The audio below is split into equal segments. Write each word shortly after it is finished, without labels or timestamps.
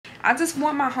I just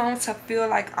want my home to feel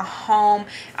like a home.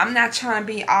 I'm not trying to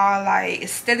be all like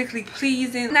aesthetically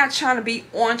pleasing. I'm not trying to be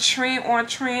on trend.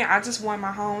 I just want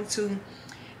my home to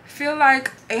feel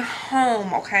like a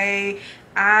home. Okay,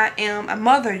 I am a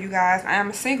mother, you guys. I am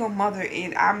a single mother,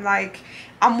 and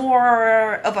I'm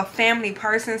more of a family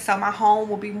person, so my home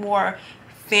will be more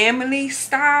family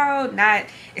style, not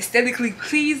aesthetically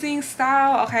pleasing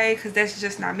style. Okay, because that's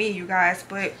just not me, you guys.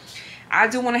 But I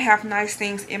do want to have nice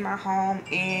things in my home,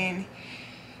 and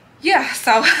yeah,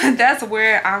 so that's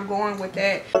where I'm going with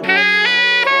that.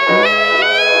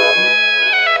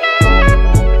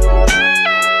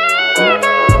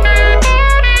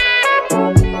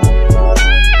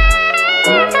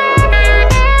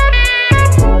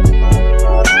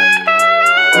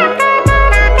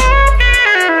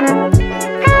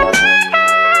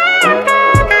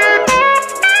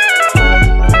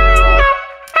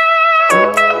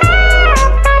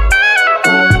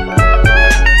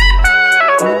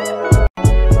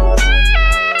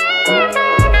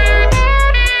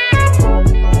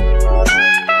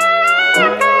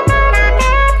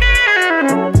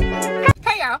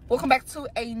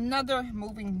 Another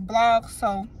moving vlog.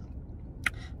 So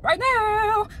right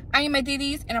now I am at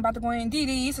Diddy's, and I'm about to go in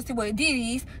Diddy's to see what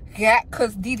Diddy's got,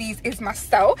 because Diddy's is my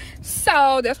store.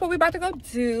 So that's what we're about to go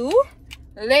do.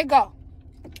 Let go.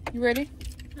 You ready?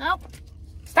 Nope.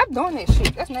 Stop doing that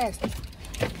shit. That's nasty.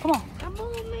 Come on. I'm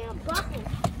moving me a bucket.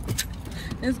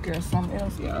 This girl's something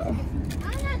else, y'all.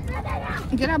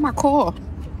 Get out of my car.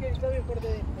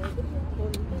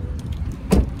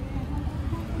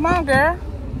 Come on, girl.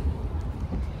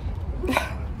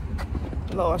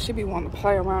 Lord, she be wanting to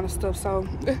play around and stuff. So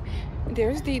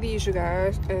there's Diddy's, you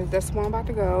guys, and that's where I'm about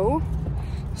to go.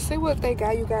 See what they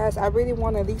got, you guys. I really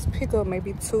want to at least pick up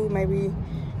maybe 2, maybe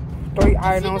 3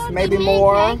 items, maybe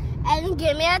more. And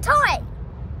give me a toy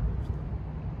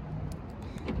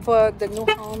for the new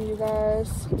home, you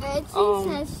guys.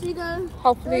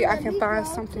 Hopefully I can find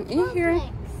something in here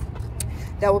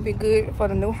that would be good for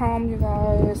the new home, you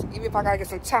guys. Even if I gotta get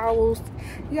some towels.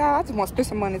 Yeah, I just want to spend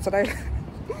some money today.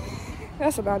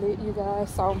 That's about it, you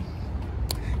guys. So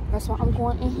that's why I'm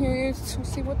going in here to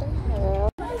see what they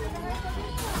have.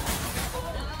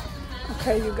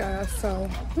 Okay, you guys. So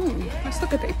let's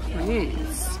look at their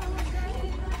plans.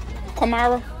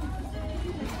 Kamara.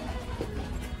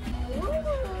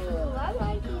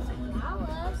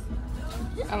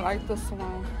 I like this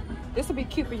one. This would be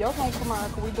cute for your room, Kamara,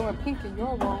 because we're doing pink in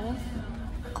your room.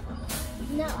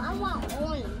 No, I want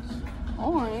orange.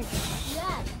 Orange?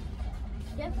 Yes.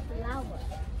 Just flower.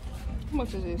 How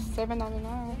much is this?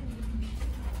 $7.99.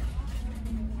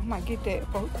 I might get that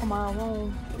for Kamara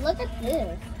room. Look at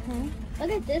this. Look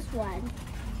at this one.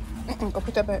 Go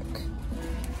put that back.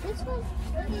 This one's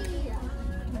pretty.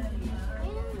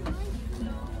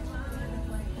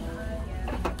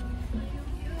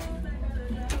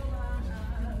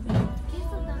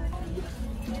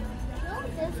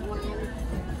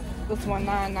 This one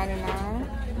 $9.99.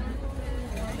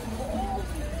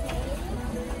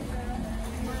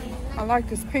 I like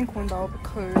this pink one though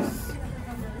because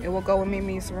it will go with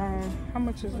Mimi's room. How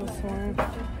much is this one?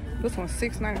 This one's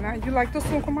 $6.99. You like this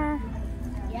one, Kamara?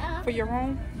 Yeah. For your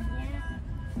room?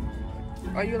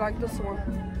 Yeah. Or you like this one?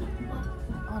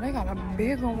 Oh, they got a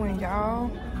bigger one, y'all.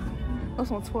 This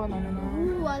one's $12.99.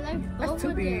 Ooh, I like both. That's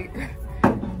too big.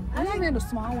 I like need a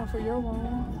small one for your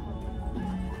room.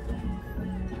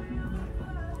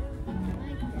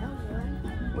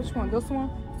 Which one? This one?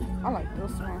 I like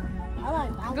this one. I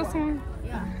like that this one. One?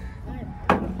 Yeah.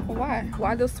 Why?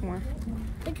 Why this one?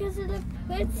 Because it is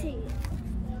pretty.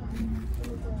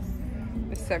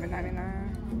 It's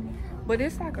 $7.99. But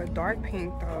it's like a dark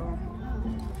pink though.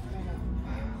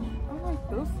 I like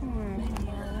this one.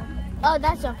 Oh,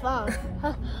 that's your phone. I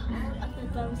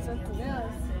thought that was something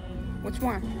else. Which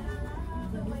one?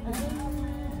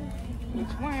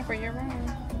 Which one for your room?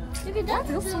 Look at that.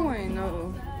 This one,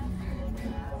 no.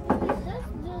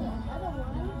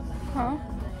 Huh?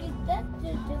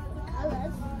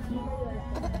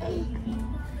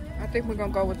 I think we're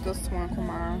gonna go with this one,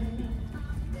 Kamara.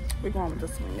 We're going with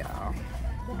this one, y'all.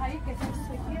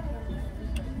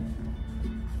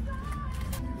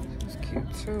 It's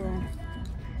cute too.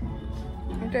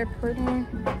 Ain't that pretty?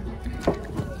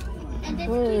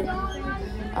 Good.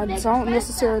 I don't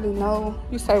necessarily know.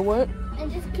 You say what? And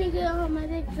just kick it on my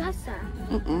big dresser.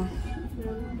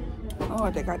 Oh,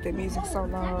 they got their music so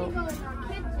loud.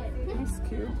 That's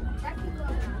cute. That's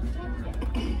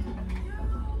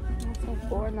for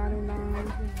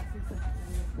 $4.99.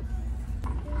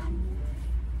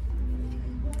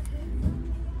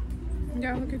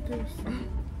 Yeah, look at this.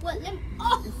 What?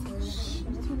 Oh! It's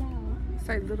too loud.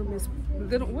 say Little Miss,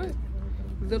 Little what?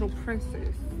 Little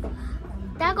Princess.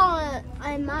 That going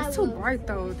in my It's too room. bright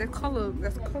though. That color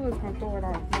is gonna throw it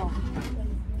off. No.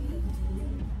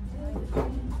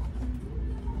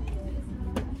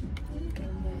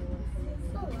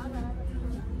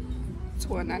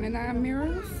 $12.99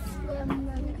 mirrors.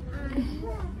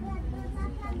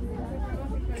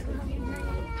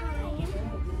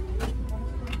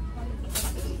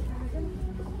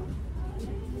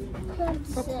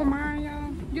 So come on,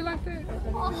 y'all. You like that?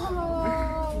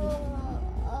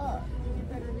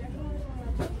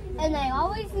 And I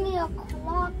always need a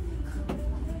clock.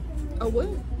 A what?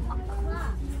 A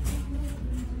clock.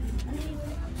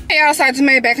 Hey, y'all, so I just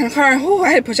made it back in the car. Ooh, I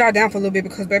had to put y'all down for a little bit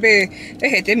because, baby, they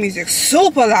had their music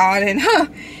super loud. And,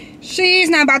 she's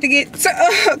not about to get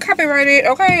copyrighted,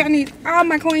 okay? I need all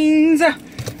my queens.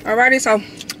 Alrighty, so,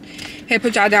 hey,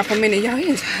 put y'all down for a minute. Y'all,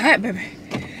 it's hot, baby.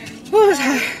 Ooh, it's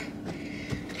hot.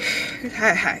 It's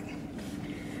hot, hot.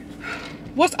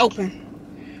 What's open?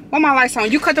 Why my lights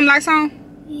on? You cut them lights on?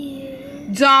 Yeah.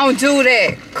 Don't do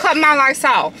that. Cut my lights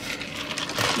off.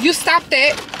 You stop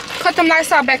that. Cut them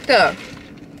lights off back there.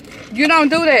 You don't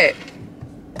do that.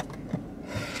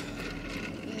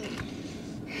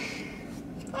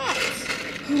 Oh,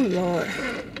 Lord.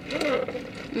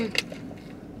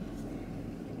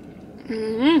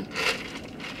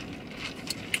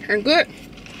 And good.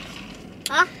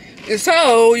 Huh? And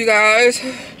so, you guys,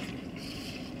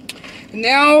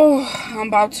 now I'm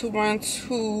about to run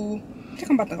to, I think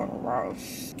I'm about to go to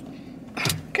Ross.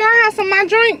 Can I have some of my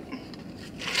drink?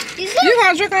 You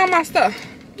gonna drink all my stuff?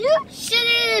 You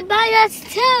should buy us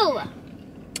too.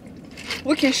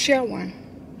 We can share one.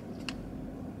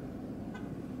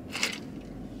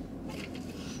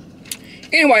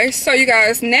 Anyway, so you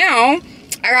guys, now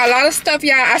I got a lot of stuff,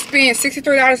 y'all. I spent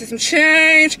 $63 and some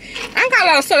change. I got a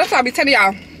lot of stuff. That's what I'll be telling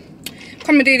y'all.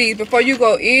 Come to DD's before you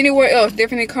go anywhere else.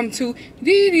 Definitely come to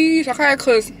DD's, okay?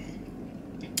 Because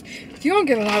you don't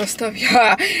get a lot of stuff,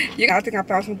 y'all. I think I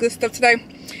found some good stuff today.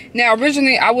 Now,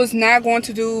 originally, I was not going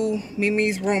to do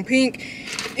Mimi's Room Pink.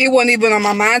 It wasn't even on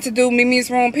my mind to do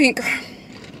Mimi's Room Pink.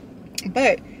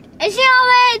 But And she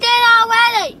already did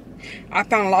already. I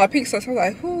found a lot of pink stuff. So I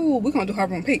was like, ooh, we're going to do her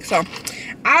room pink. So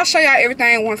I'll show y'all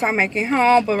everything once I make it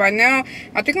home. But right now,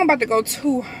 I think I'm about to go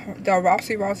to the Ross.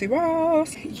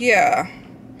 Yeah.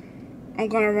 I'm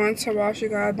going to run to Ross, you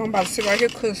guys. But I'm about to sit right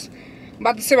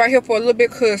here for a little bit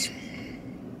because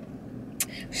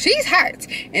she's hot.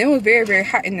 And it was very, very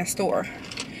hot in the store.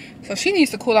 So she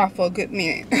needs to cool off for a good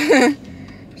minute.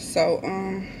 So,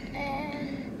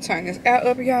 turn this out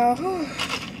up, y'all.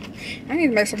 I need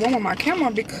to make some room on my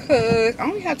camera because I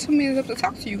only have 2 minutes up to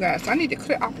talk to you guys. So I need to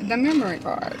clear off the memory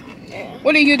card. Yeah.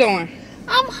 What are you doing?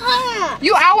 I'm hot.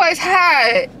 You always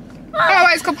hot.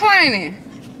 Always complaining.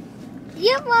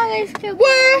 You always complaining.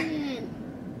 What?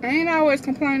 I ain't always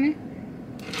complaining.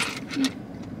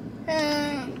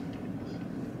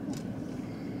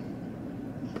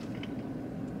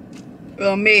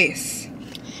 A mess.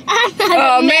 I'm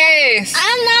not a mess.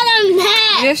 I'm not a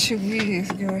mess. Yes, you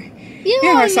is, girl. You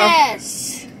Yeah, a so-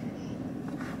 mess.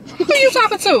 Who you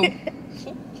talking to?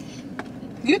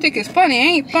 You think it's funny? It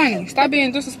ain't funny. Stop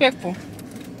being disrespectful.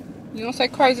 You don't say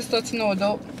crazy stuff to no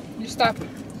adult. You stop it.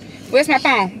 Where's my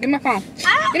phone? Give me my phone.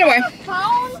 I don't Anyway, have a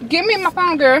phone. give me my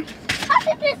phone, girl. How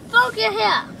did this phone get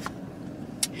here?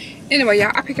 Anyway,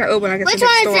 y'all, I'll pick her up when I get to Which the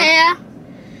next one's store. there?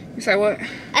 You say what?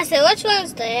 I said, which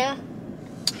one's there?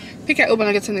 Pick her up when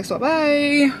I get to the next store.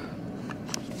 Bye.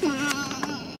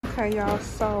 Okay, y'all,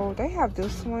 so they have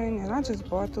this one, and I just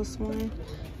bought this one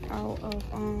out of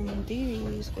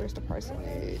DD's. Where's the price on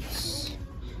it?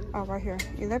 Oh, right here,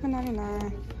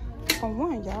 $11.99 for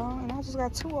one, y'all, and I just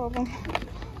got 2 of them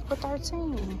for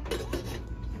 $13.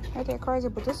 Ain't that crazy?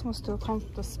 But this one still comes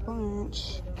with the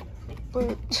sponge.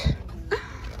 But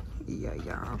yeah,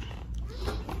 y'all.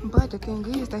 But the thing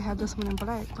is, they have this one in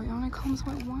black, but it only comes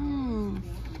with one.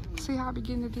 See how I be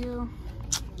getting the deal?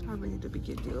 I really do be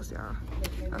getting deals, y'all.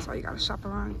 That's why you gotta shop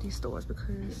around at these stores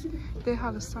because they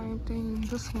have the same thing.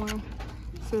 This one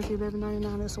says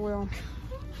 $11.99 as well.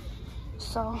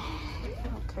 So,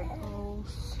 okay,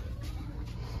 close.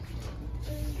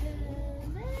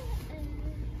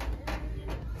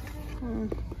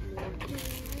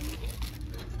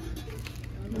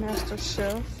 Master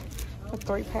Chef, a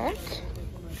 3-pack.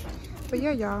 But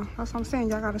yeah, y'all, that's what I'm saying.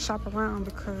 Y'all gotta shop around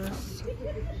because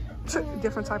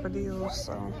different type of deals.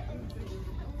 So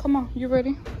come on, you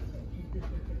ready?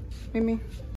 Mimi.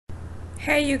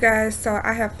 Hey you guys, so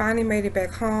I have finally made it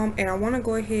back home and I want to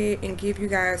go ahead and give you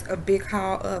guys a big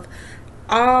haul of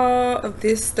all of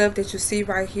this stuff that you see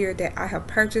right here that I have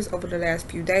purchased over the last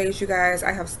few days, you guys.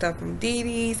 I have stuff from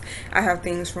DD's, I have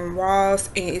things from Ross,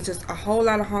 and it's just a whole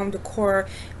lot of home decor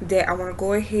that I want to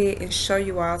go ahead and show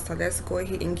you all. So let's go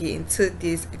ahead and get into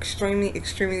this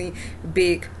extremely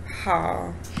big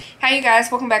haul. Hey you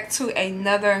guys, welcome back to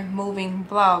another moving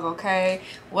vlog. Okay,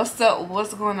 what's up,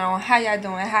 what's going on, how y'all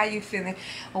doing, how you feeling,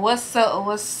 what's up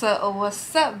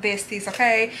besties?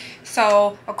 Okay,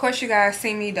 so of course you guys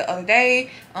seen me the other day.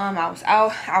 I was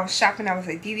out, I was shopping, I was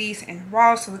at DD's and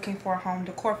Ross looking for home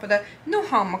decor for the new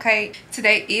home. Okay,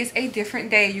 today is a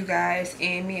different day, you guys,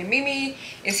 and me and Mimi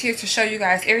is here to show you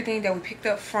guys everything that we picked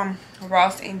up from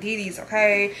Ross and DD's.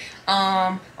 Okay,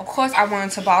 of course I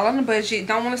wanted to ball on the budget,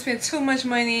 don't want to spend too much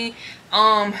money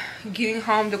getting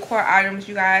home decor items,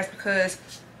 you guys, because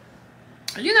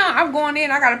you know I'm going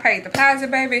in, I gotta pay deposit,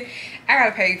 baby, I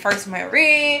gotta pay first month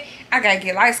rent, I gotta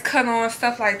get lights cut on,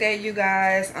 stuff like that, you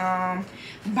guys.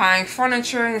 Buying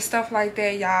furniture and stuff like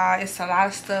that, y'all. It's a lot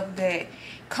of stuff that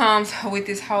comes with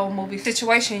this whole movie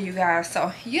situation, you guys.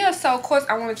 So yeah, so of course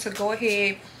I wanted to go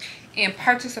ahead and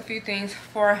purchase a few things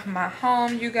for my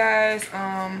home, you guys.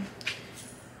 Can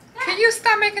you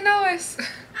stop making noise?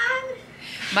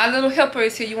 My little helper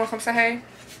is here. You want to come say hey?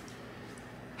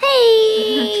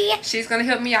 Hey! She's gonna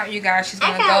help me out, you guys. She's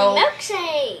gonna I got a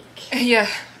milkshake. Yeah.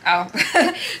 Oh.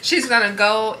 She's gonna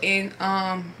go and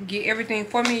get everything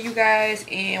for me, you guys,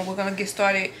 and we're gonna get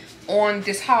started on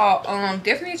this haul.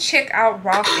 Definitely check out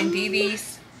Ross and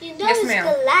DD's. You know, yes, ma'am.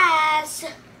 Glass.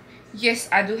 Yes,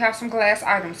 I do have some glass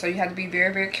items, so you have to be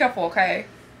very careful. Okay.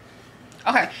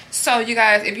 Okay, so you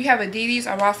guys, if you have a DD's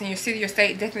or Ross in your city or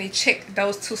state, definitely check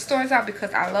those two stores out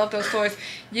because I love those stores.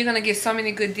 You're gonna get so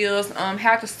many good deals.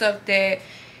 Half the stuff that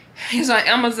is on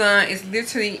Amazon is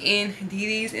literally in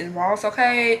DD's and Ross.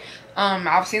 Okay,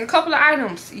 I've seen a couple of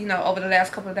items, you know, over the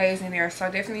last couple of days in there, so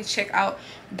definitely check out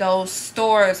those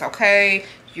stores. Okay,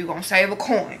 you're gonna save a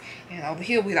coin, and over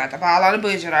here we like to buy a lot of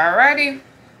budget. Alrighty.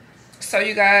 So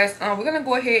you guys, we're gonna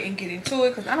go ahead and get into it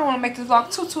because I don't want to make this vlog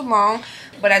too long,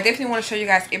 but I definitely want to show you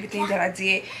guys everything that I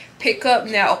did pick up.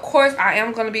 Now of course I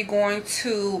am going to be going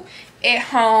to At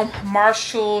Home,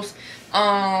 Marshall's,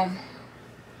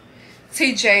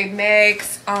 TJ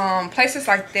Maxx, places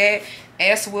like that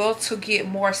as well to get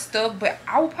more stuff, but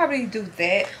I will probably do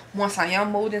that once I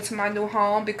am moved into my new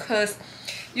home because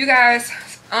you guys,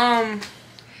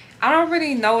 I don't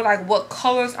really know like what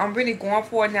colors I'm really going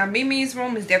for. Now Mimi's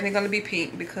room is definitely going to be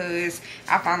pink because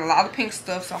I found a lot of pink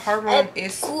stuff, so her room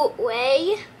is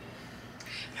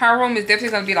her room is definitely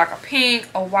going to be like a pink,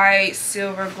 a white,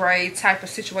 silver, gray type of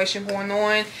situation going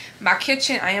on. My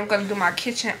kitchen, I am going to do my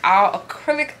kitchen all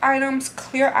acrylic items,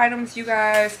 clear items, you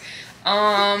guys,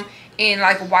 in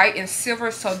like white and silver.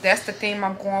 So that's the theme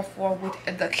I'm going for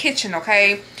with the kitchen.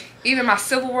 Okay, even my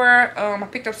silverware, I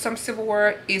picked up some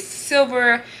silverware is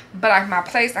silver, but like my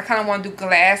plates, I kind of want to do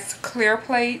glass clear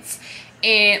plates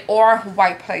and or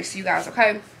white plates, you guys.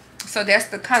 Okay, so that's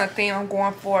the kind of thing I'm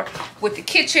going for with the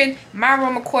kitchen. My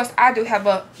room, of course, I do have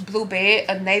a blue bed,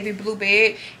 a navy blue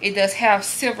bed. It does have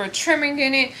silver trimming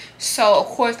in it, so of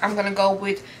course I'm gonna go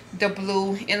with the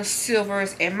blue and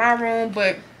silvers in my room.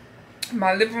 But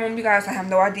my living room, you guys, I have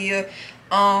no idea.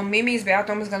 Mimi's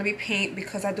bathroom is gonna be pink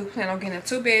because I do plan on getting a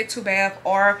 2-bed, 2-bath,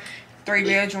 or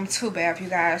 3-bedroom, 2-bath, you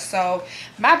guys. So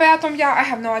my bathroom, y'all, I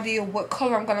have no idea what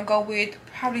color I'm gonna go with.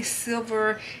 Probably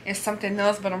silver and something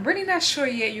else, but I'm really not sure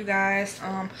yet, you guys.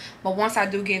 But once I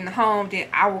do get in the home, then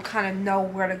I will kind of know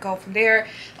where to go from there.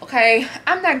 Okay,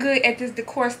 I'm not good at this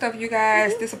decor stuff, you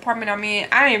guys. This apartment I'm in,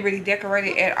 I ain't really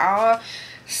decorated at all.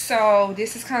 So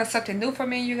this is kind of something new for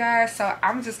me, you guys. So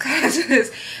I'm just kind of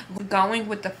just going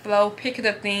with the flow, picking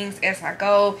up things as I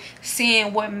go,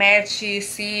 seeing what matches,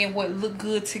 seeing what look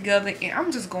good together, and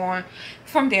I'm just going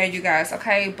from there, you guys.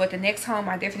 Okay, but the next home,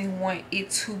 I definitely want it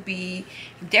to be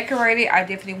decorated. I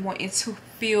definitely want it to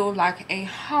feel like a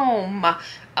home.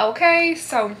 Okay,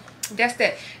 so that's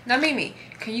that. Now Mimi,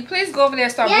 can you please go over there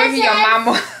and start bringing your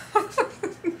mama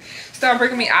start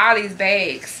bringing me all these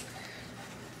bags?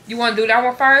 You want to do that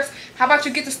one first? How about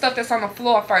you get the stuff that's on the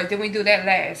floor first, then we do that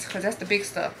last, because that's the big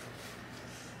stuff.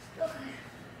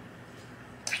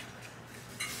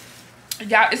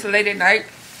 Y'all, it's late at night.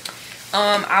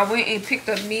 I went and picked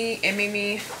up me and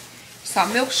Mimi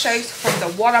some milkshakes from the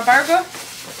Whataburger.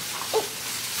 Ooh,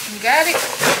 you got it?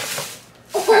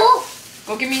 Okay.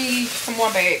 Go get me some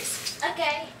more bags.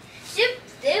 Okay. She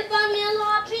did buy me a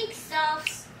lot of pink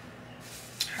stuff.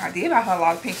 I did buy her a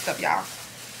lot of pink stuff, y'all.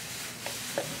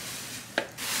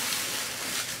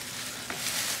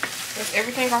 Is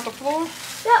everything off the floor?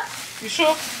 Yep. You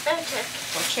sure? Let me check.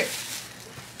 Go check.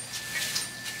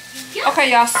 Yep.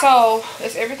 Okay, y'all. So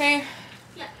is everything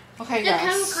Okay, the guys.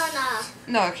 camera kind of.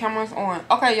 No, the camera's on.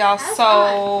 Okay, y'all.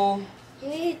 So you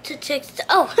need to check the.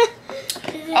 Oh.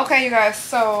 okay, you guys.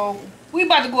 So we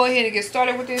about to go ahead and get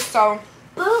started with this. So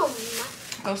Boom.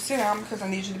 go sit down because I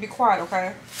need you to be quiet.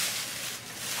 Okay.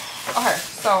 Okay.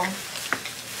 So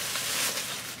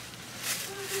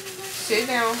sit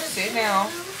down. Sit down.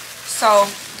 So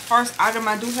first item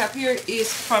I do have here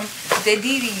is from the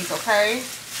DD's. Okay.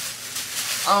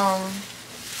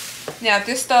 Now if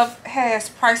this stuff has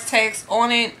price tags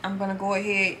on it, I'm gonna go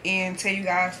ahead and tell you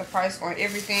guys the price on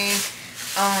everything.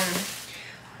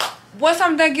 Once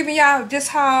I'm done giving y'all this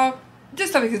haul,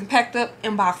 this stuff is packed up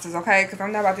in boxes, okay? Because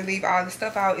I'm not about to leave all the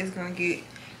stuff out. It's gonna get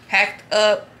packed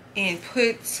up and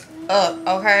put up,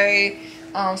 okay?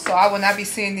 So I will not be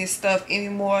seeing this stuff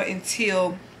anymore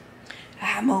until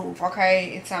I move,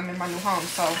 okay? Until I'm in my new home.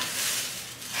 So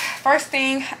first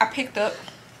thing I picked up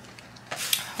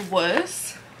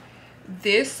was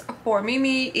this for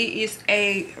Mimi. It is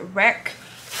a rack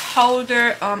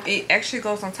holder. It actually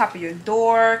goes on top of your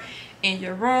door in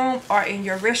your room or in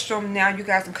your restroom. Now you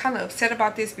guys, I'm kind of upset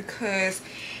about this because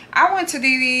I went to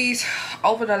DD's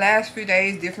over the last few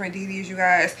days, different DD's, you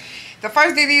guys. The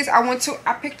first DD's I went to,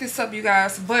 I picked this up, you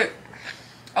guys, but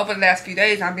over the last few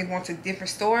days I've been going to different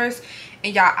stores,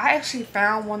 and y'all, I actually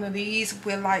found one of these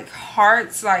with like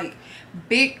hearts, like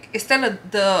big, instead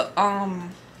of the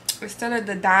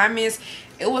diamonds,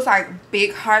 it was like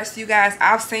big hearts, you guys.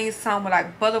 I've seen some with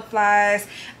like butterflies.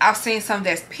 I've seen some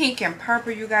that's pink and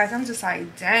purple, you guys. I'm just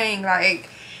like, dang, like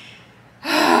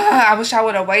I wish I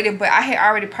would have waited, but I had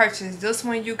already purchased this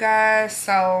one, you guys.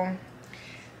 So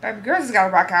baby girl just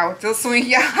gotta rock out with this one,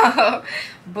 y'all.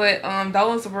 But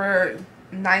those were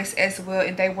nice as well,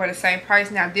 and they were the same price.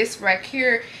 Now this rack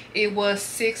here, it was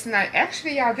 $6.9.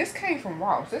 Actually, y'all, this came from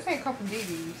Ross. This ain't come from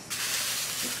DD's.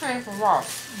 This came from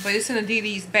Ross, but it's in a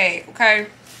DD's bag, okay?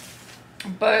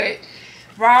 But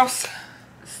Ross,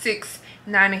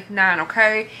 $6.99,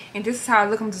 okay? And this is how I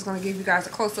look. I'm just gonna give you guys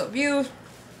a close-up view,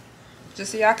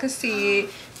 just so y'all can see it.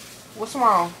 What's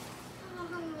wrong?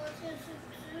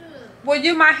 Well,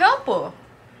 you my helper.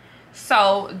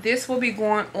 So this will be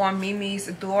going on Mimi's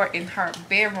door in her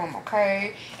bedroom,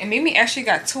 okay? And Mimi actually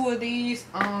got 2 of these.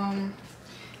 I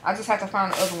just have to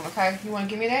find the other one, okay? You wanna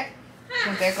give me that?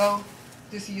 Let that go.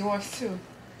 This is yours too.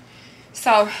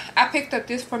 So I picked up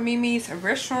this for Mimi's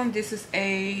restroom. This is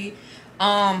a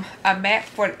mat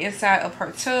for the inside of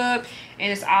her tub,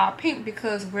 and it's all pink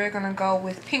because we're gonna go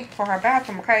with pink for her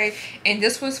bathroom, okay? And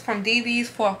this was from DD's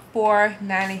for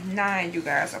 $4.99, you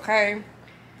guys, okay?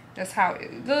 That's how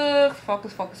it looks.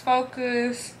 Focus, focus,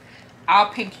 focus. All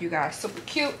pink, you guys. Super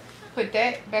cute. Put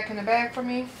that back in the bag for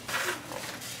me.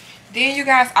 Then, you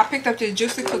guys, I picked up the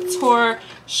Juicy Couture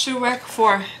shoe rack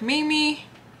for Mimi.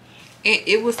 And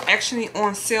it was actually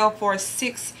on sale for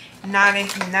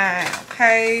 $6.99,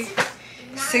 okay?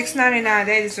 $6.99. That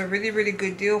is a really, really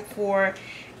good deal for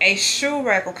a shoe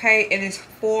rack, okay? And it's a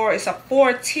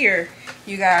 4-tier,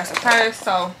 you guys, okay?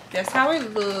 So, that's how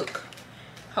it look.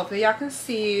 Hopefully, y'all can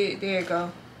see it. There you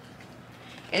go.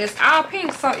 And it's all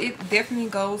pink, so it definitely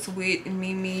goes with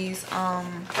Mimi's,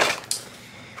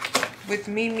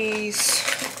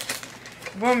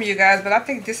 room, you guys. But I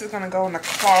think this is gonna go in the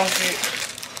closet.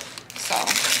 So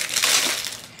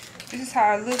this is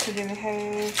how it looks. And then it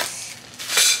has,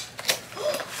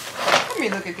 let me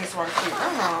look at this right quick. I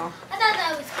thought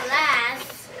that was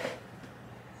glass.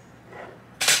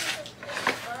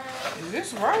 Is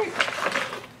this right?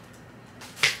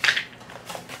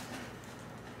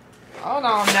 Hold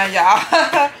on now, y'all.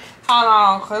 Hold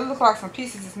on, because it looks like some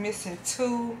pieces is missing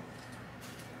too.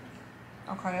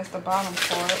 Okay, that's the bottom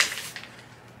part.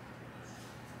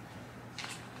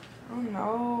 Oh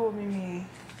no, Mimi.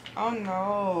 Oh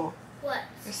no. What?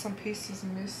 There's some pieces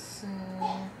missing.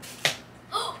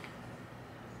 Hold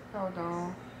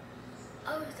on.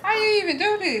 Oh, How you even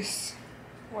do this?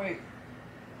 Wait.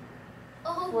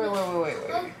 oh, Wait.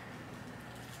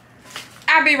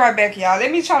 I'll be right back, y'all. Let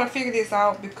me try to figure this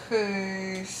out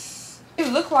because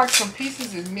it look like some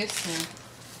pieces is missing.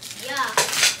 Yeah.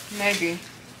 Maybe.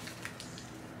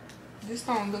 This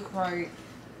don't look right.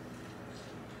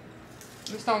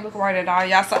 This don't look right at all,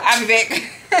 y'all. So I'll be back.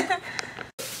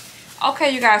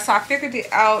 Okay, you guys. So I figured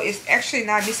it out. It's actually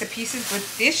not missing pieces, but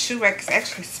this shoe rack is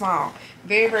actually small.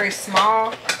 Very, very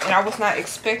small. And I was not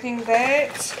expecting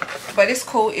that. But it's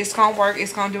cool. It's going to work.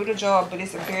 It's going to do the job. But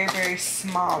it's very, very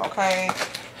small, okay?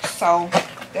 So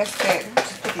that's that.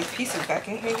 Just put these pieces back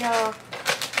in here, y'all.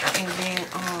 And then,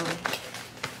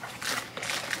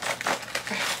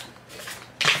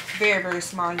 very, very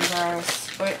small, you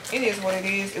guys. But it is what it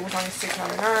is. It was only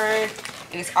 $6.99.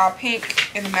 And it's all pink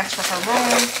and it matches for her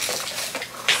room.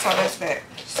 So that's that.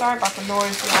 Sorry about the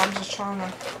noise, y'all. I'm just trying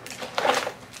to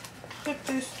put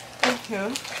this in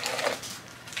here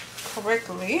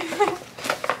correctly.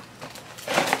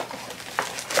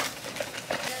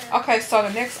 Okay, so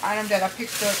the next item that I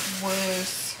picked up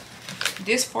was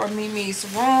this for Mimi's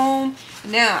room.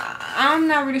 Now, I'm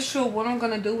not really sure what I'm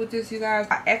going to do with this, you guys.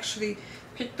 I actually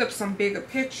picked up some bigger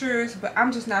pictures, but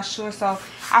I'm just not sure. So,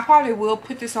 I probably will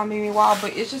put this on Mimi wall,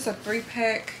 but it's just a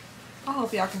 3-pack. I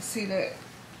hope y'all can see that.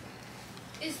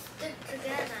 It's stuck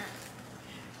together.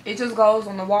 It just goes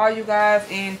on the wall, you guys.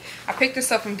 And I picked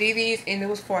this up from DV's, and it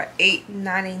was for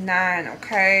 $8.99,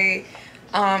 okay?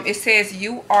 It says,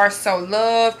 you are so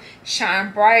loved,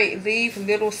 shine bright, leave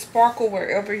little sparkle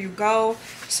wherever you go.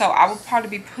 So I would probably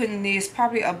be putting this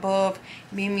probably above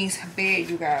Mimi's bed,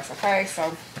 you guys, okay?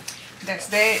 So that's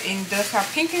that, and it does have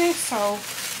pink in it. So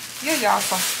yeah, y'all,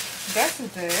 so that's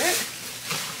that.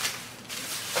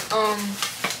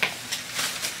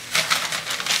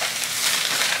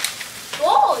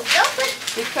 Whoa, don't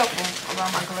Be careful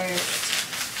around my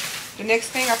glass. The next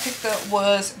thing I picked up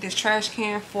was this trash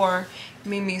can for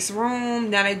Mimi's room.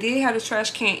 Now, they did have the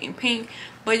trash can in pink,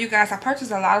 but you guys, I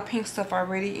purchased a lot of pink stuff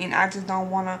already, and I just don't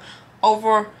want to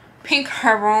over pink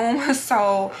her room.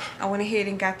 So I went ahead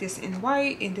and got this in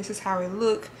white, and this is how it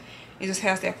look. It just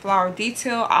has that flower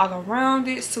detail all around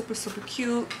it. Super, super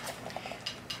cute.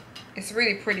 It's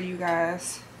really pretty, you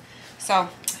guys. So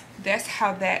that's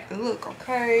how that look,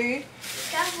 okay?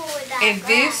 careful with that And glass.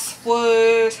 this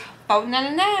was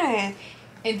 $4.99,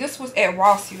 and this was at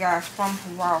Ross, you guys, from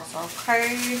Ross,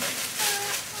 okay?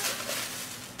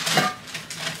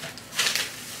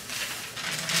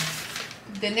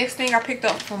 The next thing I picked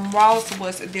up from Ross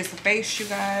was this vase, you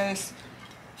guys.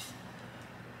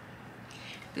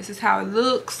 This is how it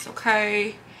looks,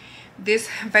 okay? This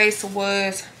vase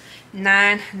was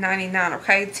 $9.99,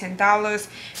 okay? $10.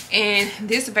 And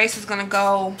this vase is gonna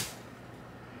go,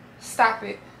 stop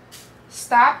it.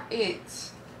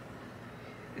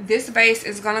 This vase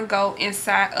is gonna go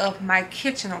inside of my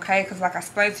kitchen, okay? Because like I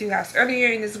explained to you guys earlier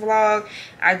in this vlog,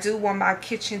 I do want my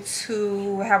kitchen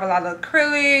to have a lot of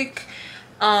acrylic,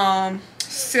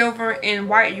 silver and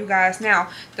white, you guys. Now,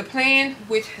 the plan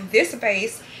with this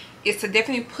vase is to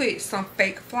definitely put some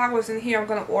fake flowers in here. I'm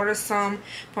gonna order some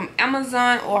from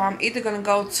Amazon, or I'm either gonna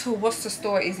go to, what's the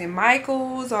store? Is it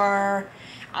Michael's, or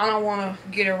I don't want to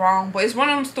get it wrong, but it's one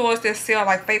of them stores that sell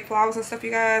like fake flowers and stuff,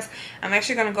 you guys. I'm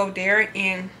actually gonna go there,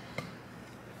 and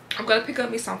I'm gonna pick up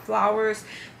me some flowers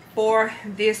for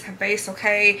this vase,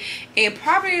 okay? And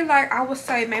probably, like, I would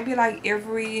say maybe like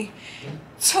every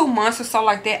 2 months or so,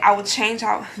 like that, I would change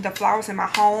out the flowers in my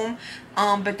home.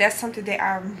 But that's something that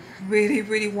I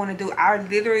really want to do. I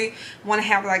literally want to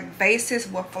have like vases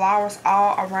with flowers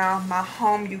all around my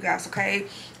home, you guys, okay?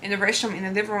 In the restroom, in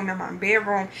the living room, in my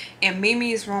bedroom, in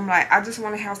Mimi's room. Like, I just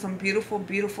want to have some beautiful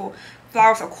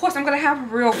flowers. Of course, I'm gonna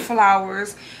have real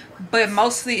flowers, but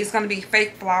mostly it's gonna be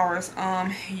fake flowers,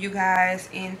 you guys.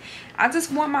 And I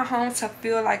just want my home to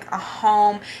feel like a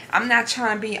home. I'm not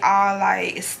trying to be all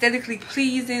like aesthetically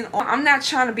pleasing, or I'm not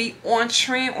trying to be on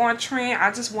trend.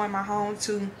 I just want my home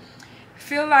to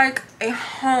feel like a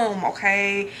home,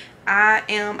 okay? I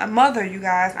am a mother, you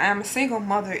guys. I am a single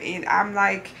mother, and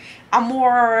I'm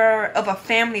more of a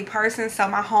family person, so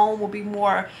my home will be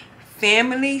more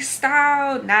family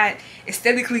style, not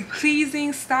aesthetically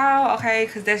pleasing style, okay?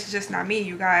 Because that's just not me,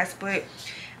 you guys. But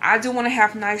I do want to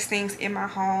have nice things in my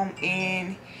home,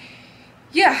 and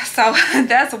yeah, so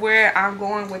that's where I'm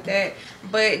going with that.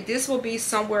 But this will be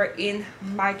somewhere in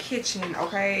my kitchen,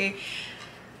 okay?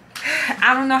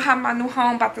 I don't know how my new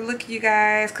home about to look, you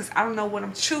guys, because I don't know what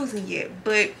I'm choosing yet.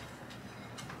 But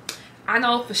I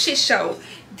know for shit show,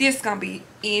 this gonna be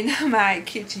in my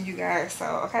kitchen, you guys. So,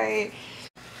 okay.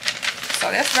 So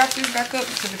let's wrap this back up,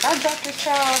 because if I drop this,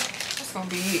 y'all, that's gonna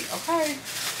be it, okay?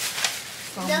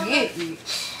 It's gonna be it,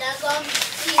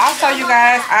 bitch. Also, you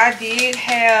guys, I did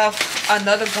have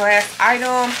another glass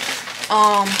item.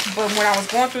 But when I was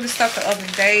going through this stuff the other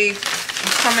day,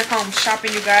 coming home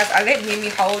shopping, you guys, I let Mimi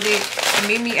hold it, and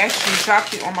Mimi actually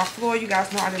dropped it on my floor. You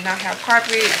guys know I did not have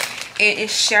carpet, and it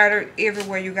shattered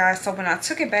everywhere, you guys. So when I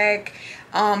took it back,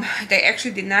 they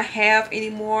actually did not have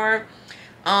any more.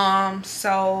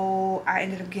 So I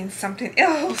ended up getting something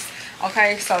else,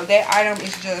 okay? So that item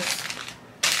is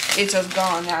just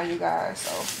gone now, you guys.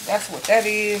 So that's what that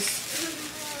is.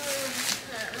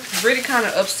 Really kind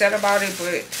of upset about it,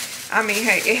 but I mean,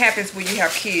 hey, it happens when you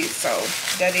have kids, so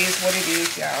that is what it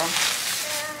is, y'all.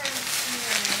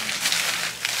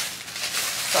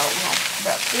 So we're gonna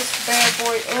wrap this bad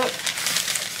boy up.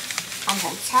 I'm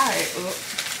gonna tie it up.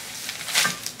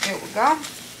 There we go.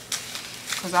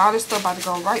 Because all this stuff about to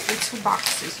go right into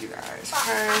boxes, you guys.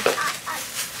 Okay.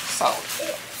 So,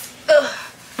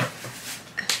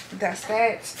 that's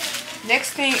that.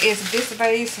 Next thing is this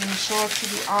vase. Let me show it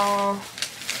to you all.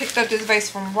 Picked up this vase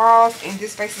from Ross, and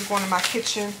this vase is going in my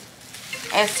kitchen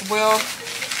as well.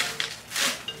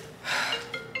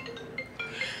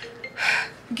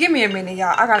 Give me a minute,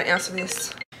 y'all. I gotta answer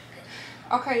this.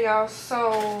 Okay, y'all.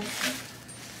 So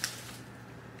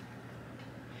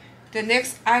the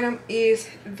next item is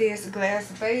this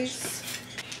glass vase,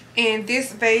 and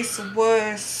this vase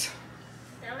was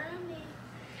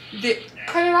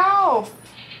cut it off.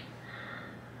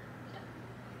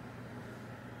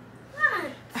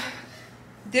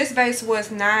 This vase was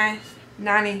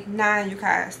 $9.99, you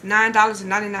guys.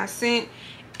 $9.99.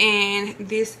 And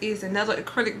this is another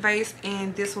acrylic vase,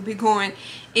 and this will be going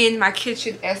in my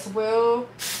kitchen as well,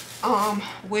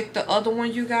 with the other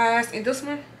one, you guys. And this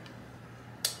one,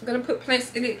 I'm gonna put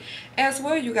plants in it as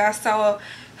well, you guys. So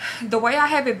the way I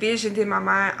have it visioned in my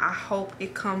mind, I hope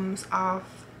it comes off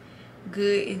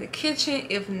good in the kitchen.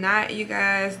 If not, you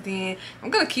guys, then I'm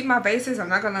gonna keep my vases. I'm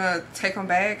not gonna take them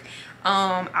back.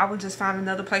 I will just find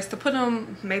another place to put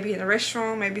them, maybe in the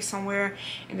restroom, maybe somewhere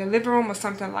in the living room or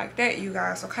something like that, you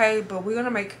guys. Okay, but we're gonna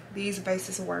make these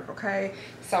vases work. Okay,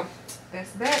 so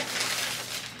that's that.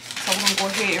 So we're gonna go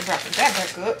ahead and wrap that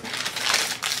back up.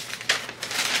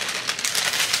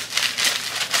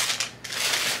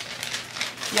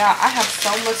 Y'all, I have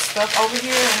so much stuff over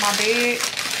here on my bed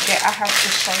that I have to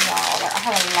show y'all. Like, I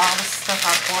have a lot of stuff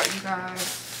I bought, you guys.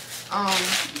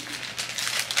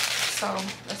 So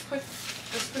let's put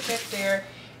that there.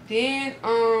 Then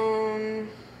I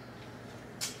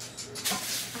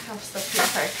have stuff here.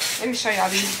 Okay, let me show y'all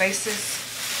these vases.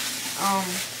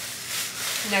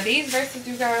 Now these vases,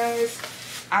 you guys,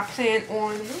 I plan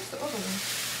on, where's the other one?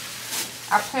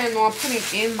 I plan on putting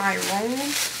in my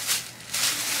room.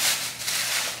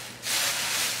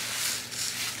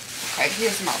 Okay,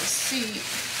 here's my receipt.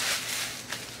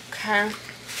 Okay,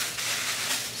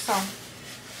 so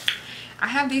I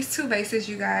have these two vases,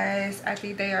 you guys. I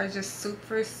think they are just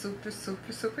super, super,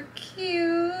 super, super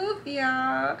cute,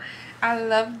 y'all. I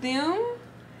love them.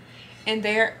 And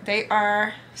they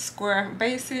are square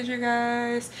vases, you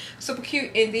guys. Super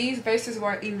cute. And these vases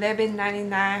were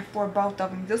 $11.99 for both of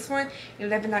them. This one,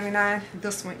 $11.99.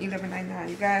 This one, $11.99,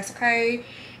 you guys, okay?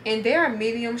 And they are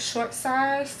medium short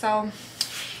size, so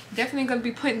definitely gonna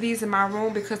be putting these in my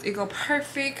room because it go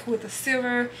perfect with the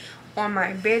silver on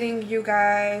my bedding, you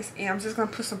guys. And I'm just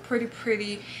gonna put some pretty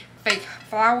fake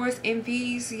flowers in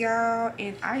these, y'all.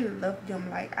 And I love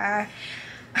them. Like, I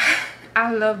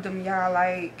love them, y'all.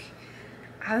 Like,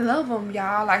 I love them,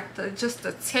 y'all. Like, just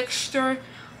the texture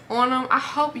on them. I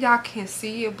hope y'all can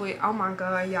see it, but oh my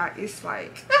god, y'all, it's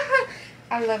like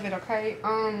I love it. Okay,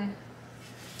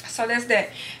 so that's that.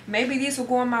 Maybe these will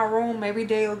go in my room, maybe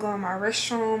they will go in my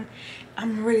restroom.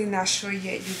 I'm really not sure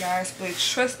yet, you guys, but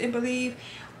trust and believe,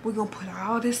 we're gonna put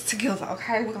all this together.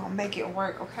 Okay, we're gonna make it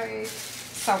work. Okay,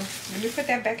 so let me put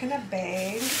that back in the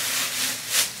bag.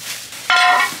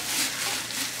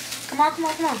 Come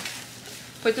on.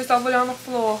 Put this over there on the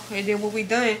floor, and then when we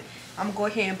done, I'm gonna go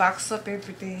ahead and box up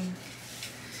everything.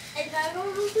 Is that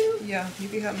gonna help you? Yeah, you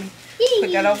can help me.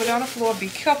 Put that over there on the floor. Be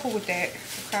careful with that,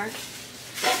 okay?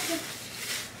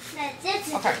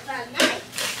 Okay.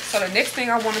 So the next thing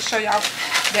I want to show y'all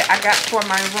that I got for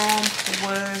my room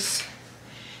was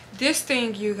this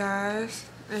thing, you guys.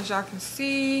 As y'all can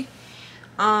see,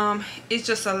 it's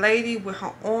just a lady with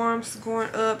her arms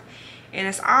going up. And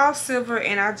it's all silver,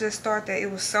 and I just thought that it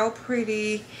was so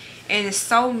pretty, and it's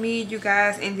so me, you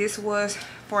guys. And this was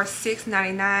for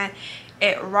 $6.99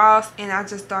 at Ross, and I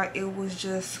just thought it was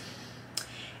just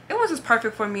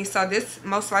perfect for me. So this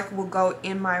most likely will go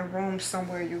in my room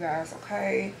somewhere, you guys.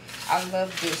 Okay, I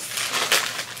love this.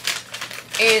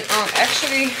 And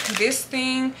actually, this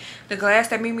thing, the glass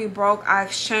that made me broke, I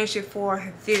exchanged it for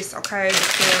this. Okay,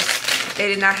 because they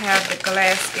did not have the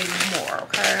glass anymore.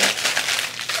 Okay.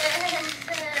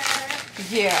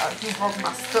 Yeah, you broke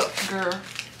my stuff, girl.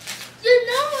 You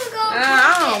know we're going to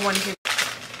I don't want to hear.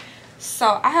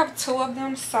 So I have two of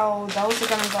them, so those are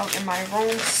gonna go in my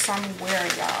room somewhere,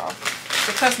 y'all.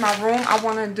 Because my room, I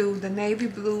want to do the navy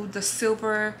blue, the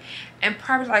silver, and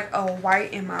probably like a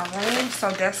white in my room.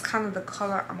 So that's kind of the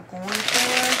color I'm going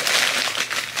for.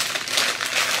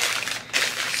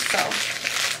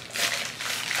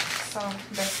 So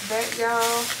that's that,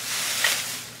 y'all.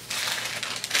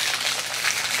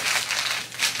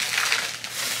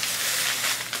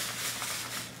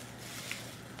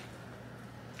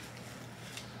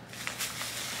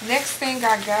 Next thing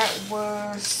I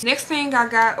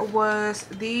got was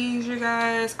these, you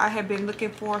guys. I have been looking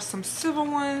for some silver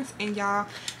ones, and y'all,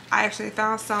 I actually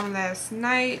found some last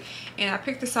night, and I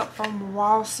picked this up from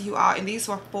Ross, you all, and these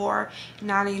were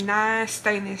 $4.99,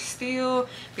 stainless steel,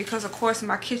 because of course in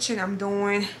my kitchen I'm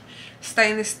doing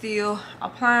stainless steel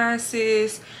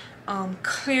appliances,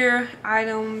 clear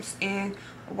items, and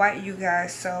white, you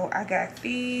guys. So I got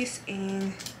these,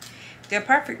 and they're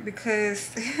perfect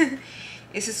because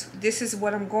this is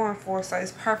what I'm going for, so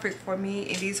it's perfect for me.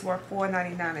 And these were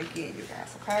 $4.99 again, you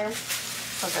guys. Okay,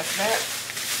 so that's that.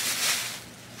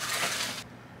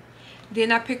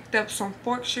 Then I picked up some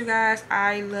forks, you guys.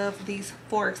 I love these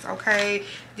forks. Okay,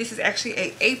 this is actually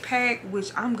a 8-pack,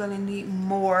 which I'm gonna need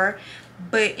more,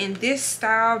 but in this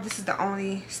style, this is the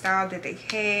only style that they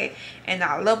had, and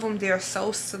I love them. They're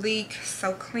so sleek,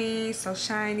 so clean, so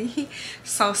shiny,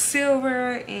 so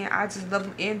silver, and I just love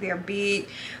them. And they're big,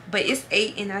 but it's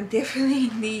 8 and I definitely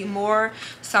need more,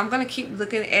 so I'm gonna keep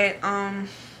looking at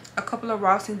a couple of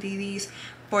Ross and DD's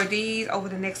for these over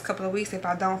the next couple of weeks. If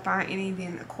I don't find any,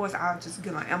 then of course I'll just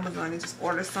get on Amazon and just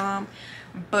order some.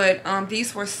 But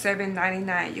these were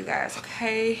 $7.99, you guys.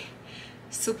 Okay,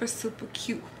 super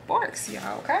cute forks,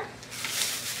 y'all. Okay,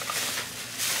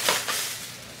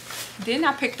 then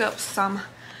I picked up some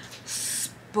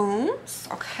spoons.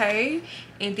 Okay,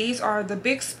 and these are the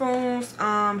big spoons.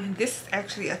 This is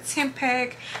actually a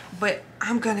 10-pack, but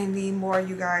I'm gonna need more,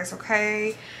 you guys.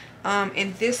 Okay,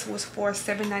 and this was for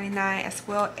 $7.99 as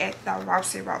well at the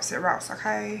Ross.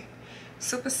 Okay,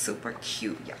 super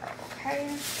cute, y'all.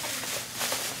 Okay,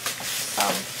 so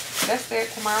that's it.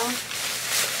 Come on,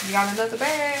 you got another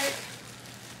bag.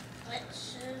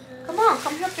 Come on,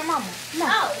 come help your mama. Come on.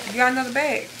 No. You got another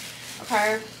bag.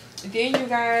 Okay, then you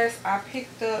guys, I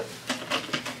picked up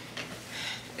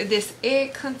this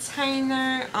egg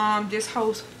container. This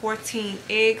holds 14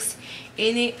 eggs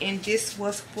in it, and this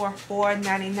was for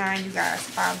 $4.99, you guys.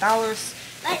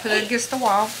 $5. I put it against the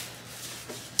wall,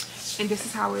 and this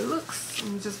is how it looks.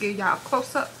 Let me just give y'all a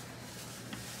close-up.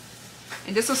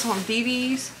 And this was from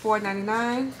DD's,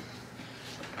 $4.99.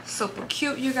 Super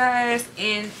cute, you guys.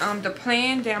 And the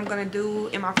plan that I'm gonna do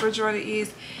in my refrigerator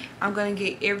is I'm gonna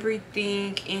get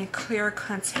everything in clear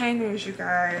containers, you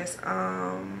guys.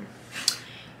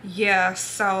 Yeah,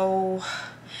 so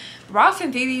Ross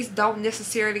and DD's don't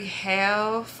necessarily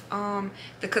have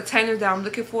the containers that I'm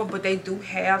looking for, but they do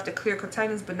have the clear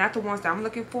containers, but not the ones that I'm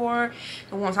looking for.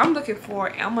 The ones I'm looking for,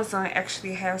 Amazon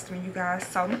actually has them, you guys.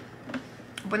 So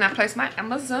when I place my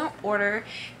Amazon order,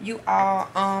 you all,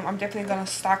 I'm definitely gonna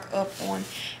stock up on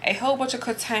a whole bunch of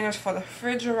containers for the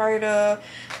refrigerator,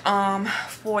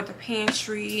 for the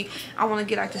pantry. I want to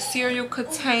get like the cereal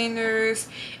containers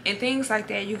and things like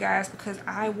that, you guys, because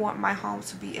I want my home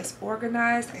to be as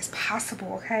organized as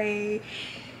possible. Okay,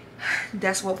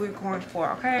 that's what we're going for.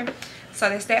 Okay, so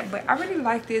that's that. But I really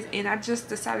like this, and I just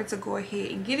decided to go ahead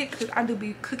and get it because I do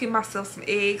be cooking myself some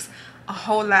eggs a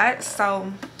whole lot,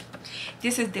 so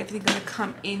this is definitely gonna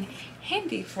come in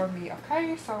handy for me.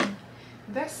 Okay, so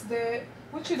that's that.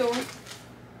 What you doing?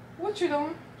 What you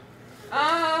doing?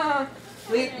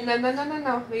 Leave,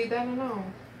 no. Leave that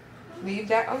alone. Leave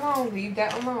that alone. Leave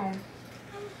that alone.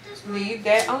 Leave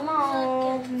that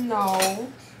alone. No,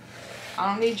 I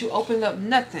don't need you opening up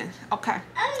nothing. Okay.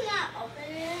 I'm not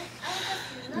opening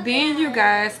it. Then you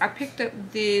guys, I picked up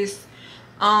this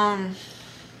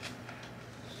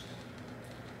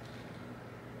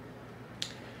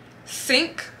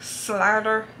sink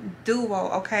slider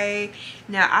duo. Okay,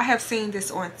 now I have seen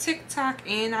this on TikTok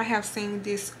and I have seen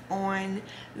this on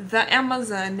the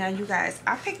Amazon. Now you guys,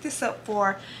 I picked this up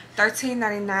for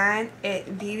 $13.99 at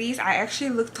DD's. I actually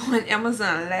looked on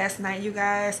Amazon last night, you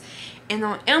guys, and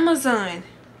on Amazon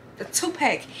the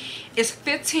 2-pack is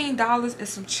 $15 and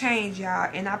some change,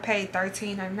 y'all, and I paid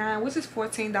 $13.99, which is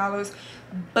 $14.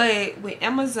 But with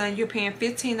Amazon, you're paying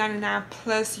 $15.99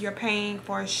 plus you're paying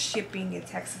for shipping and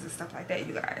taxes and stuff like that,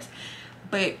 you guys.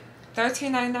 But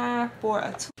 $13.99 for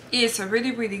a 2. It's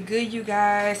really good, you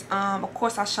guys. Of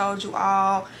course I showed you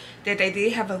all that they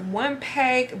did have a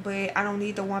 1-pack, but I don't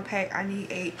need the 1-pack. I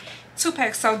need a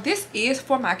 2-pack. So this is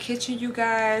for my kitchen, you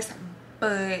guys,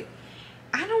 but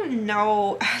I don't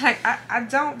know, like I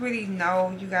don't really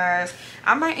know, you guys.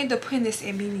 I might end up putting this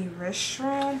in Mimi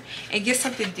restroom and get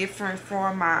something different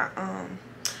for my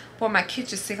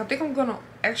kitchen sink. I think I'm gonna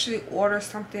actually order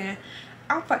something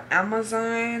off of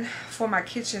Amazon for my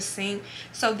kitchen sink.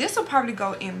 So this will probably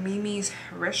go in Mimi's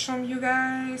restroom, you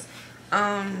guys.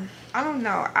 I don't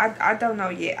know. I don't know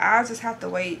yet. I'll just have to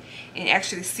wait and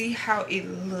actually see how it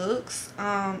looks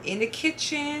in the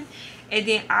kitchen, and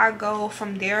then I'll go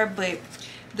from there. But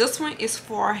This one is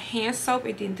for hand soap,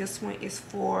 and then this one is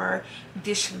for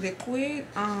dish liquid.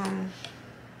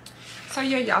 So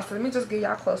yeah, y'all, so let me just give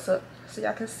y'all a close up so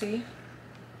y'all can see.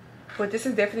 But this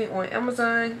is definitely on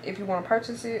Amazon if you want to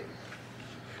purchase it.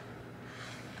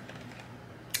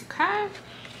 Okay,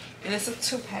 and it's a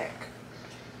 2-pack.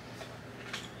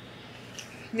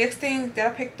 Next thing that I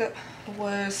picked up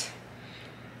was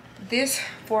this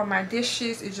for my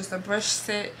dishes. It's just a brush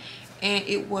set, and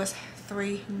it was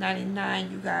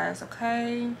 $3.99, you guys.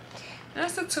 Okay, and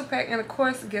that's a 2-pack, and of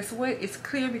course, guess what? It's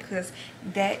clear because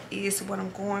that is what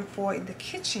I'm going for in the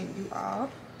kitchen, you all.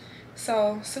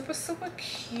 So super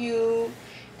cute.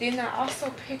 Then I also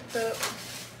picked up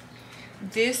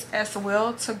this as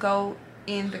well to go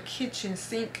in the kitchen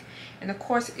sink, and of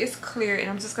course it's clear, and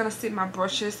I'm just gonna stick my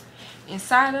brushes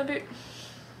inside of it.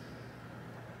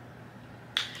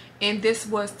 And this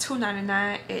was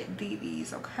 $2.99 at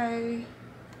DD's. Okay,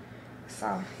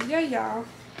 so yeah, y'all,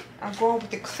 I'm going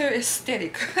with the clear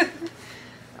aesthetic.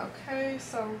 Okay,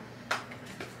 so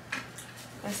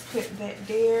let's put that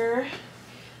there.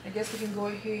 I guess we can go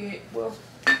ahead, well,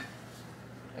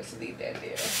 let's leave that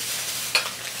there.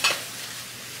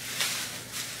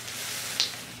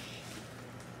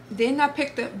 Then I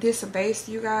picked up this base,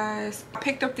 you guys. I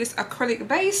picked up this acrylic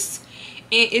base,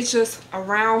 and it's just a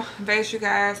round base, you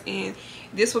guys, and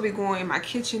this will be going in my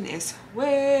kitchen as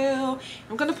well.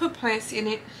 I'm gonna put plants in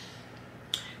it.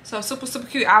 So super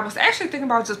cute. I was actually thinking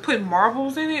about just putting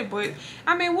marbles in it, but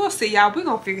I mean, we'll see, y'all. We're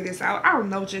gonna figure this out. I don't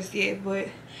know just yet, but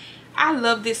I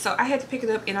love this, so I had to pick it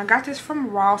up, and I got this from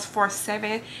Ross for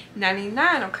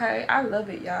 $7.99. Okay, I love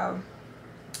it, y'all.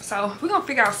 So we're gonna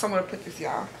figure out somewhere to put this,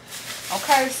 y'all.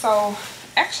 Okay, so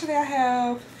actually I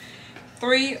have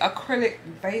 3 acrylic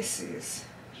bases,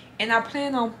 and I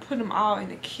plan on putting them all in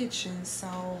the kitchen,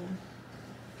 so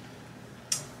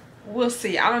we'll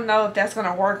see. I don't know if that's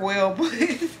gonna work well, but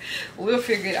we'll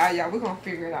figure it out, y'all. We're gonna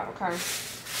figure it out. Okay,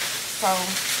 so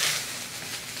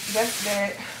that's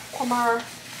that. Kwamar,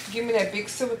 give me that big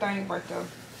silver thing right there.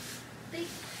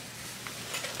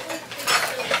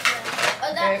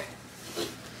 Okay.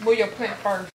 Move your plant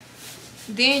first.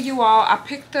 Then, you all, I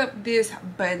picked up this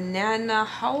banana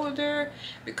holder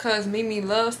because Mimi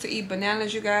loves to eat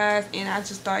bananas, you guys, and I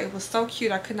just thought it was so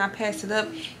cute. I could not pass it up.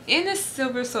 And it's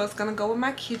silver, so it's gonna go with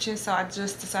my kitchen, so I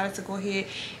just decided to go ahead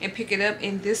and pick it up.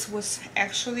 And this was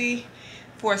actually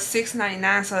for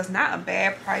 $6.99, so it's not a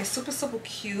bad price. Super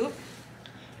cute,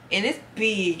 and it's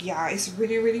big, y'all. It's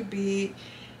really big,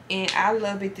 and I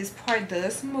love it. This part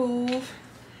does move,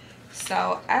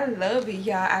 so I love it,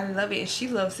 y'all. I love it, and she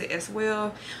loves it as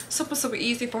well. Super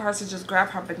easy for her to just grab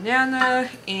her banana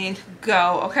and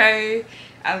go. Okay,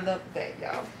 I love that,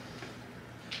 y'all.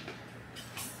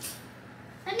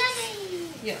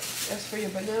 Yeah, that's for your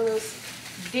bananas.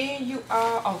 Then you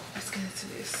are, oh, let's get into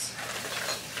this.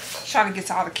 Trying to get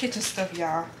to all the kitchen stuff,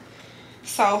 y'all.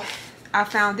 So I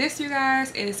found this, you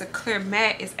guys. It is a clear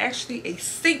mat. It's actually a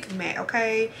sink mat,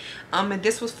 okay? And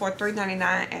this was for $3.99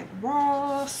 at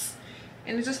Ross.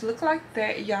 And it just looked like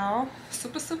that, y'all.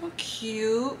 Super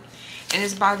cute. And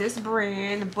it's by this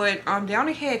brand, but they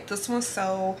only had this one,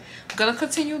 so I'm gonna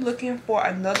continue looking for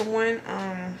another one.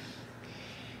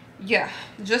 Yeah,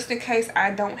 just in case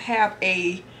I don't have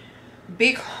a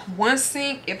big one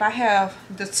sink. If I have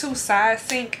the 2 side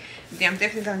sink, then I'm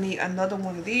definitely gonna need another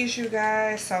one of these, you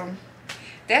guys. So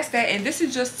that's that. And this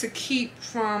is just to keep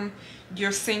from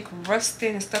your sink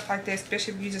rusting and stuff like that,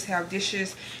 especially if you just have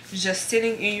dishes just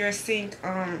sitting in your sink.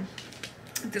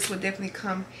 This would definitely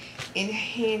come in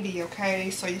handy, okay,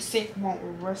 so your sink won't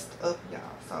rust up, y'all.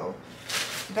 So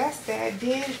that's that.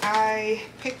 Then I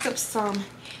picked up some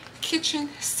kitchen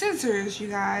scissors, you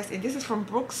guys, and this is from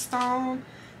Brookstone.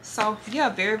 So yeah,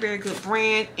 very good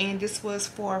brand, and this was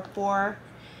for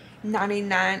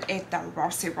 $4.99 at the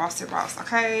Ross,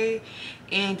 okay?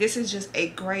 And this is just a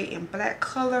gray and black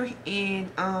color,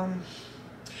 and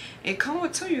it come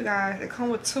with 2, you guys. It come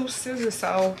with 2 scissors,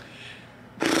 so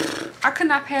I could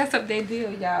not pass up that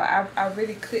deal, y'all. I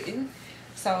really couldn't.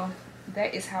 So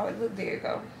that is how it looked. There you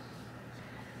go.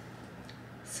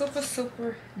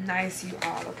 Super nice, you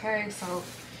all. Okay, so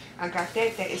I got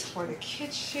that. That is for the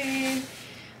kitchen.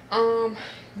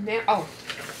 Now, oh,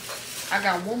 I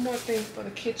got one more thing for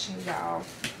the kitchen, y'all,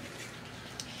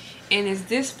 and is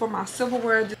this for my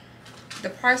silverware. The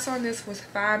price on this was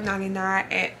 $5.99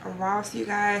 at Ross, you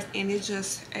guys, and it's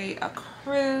just a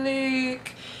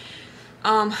acrylic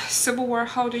silverware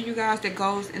holder, you guys, that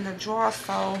goes in the drawer.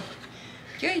 So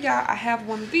yeah, y'all, I have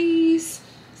one of these.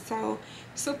 So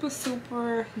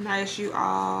super nice, you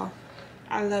all.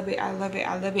 I love it. And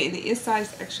the inside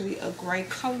is actually a gray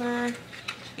color,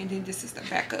 and then this is the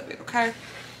back of it, okay?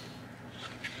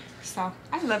 So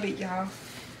I love it, y'all.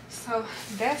 So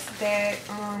that's that.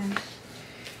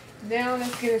 Now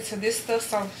let's get into this stuff.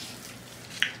 So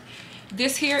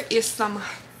this here is some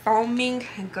foaming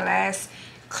glass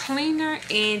cleaner,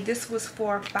 and this was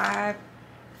for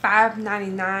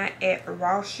 $5.99 at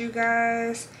Ross, you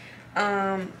guys.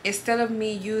 Instead of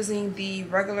me using the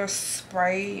regular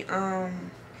spray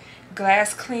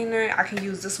glass cleaner, I can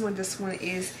use this one. This one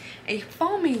is a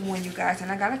foaming one, you guys,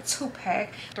 and I got a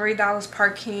 2-pack, $3 per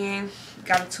can.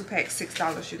 Got a 2-pack,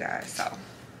 $6, you guys. So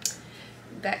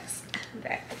that's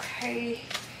that. Okay,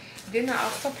 then I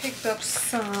also picked up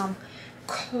some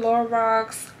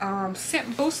Clorox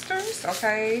scent boosters.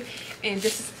 Okay, and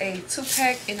this is a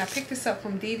 2-pack, and I picked this up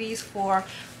from DD's for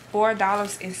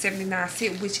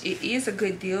 $4.79, which it is a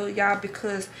good deal, y'all,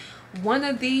 because one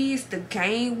of these, the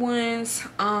Gain ones,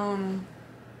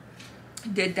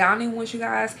 the Downing ones, you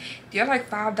guys, they're like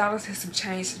 $5 and some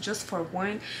change just for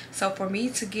one. So for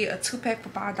me to get a 2-pack for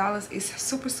 $5 is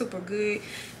super, super good,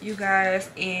 you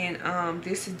guys. And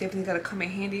this is definitely gonna come in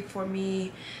handy for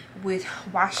me with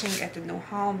washing at the new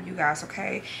home, you guys.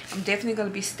 Okay, I'm definitely gonna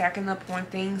be stacking up on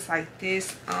things like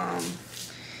this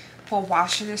for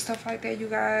washing and stuff like that, you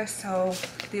guys. So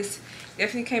this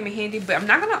definitely came in handy, but I'm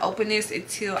not gonna open this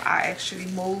until I actually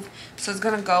move, so it's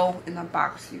gonna go in a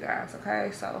box, you guys.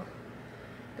 Okay, so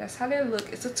that's how they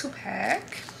look. It's a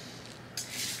 2-pack.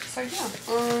 So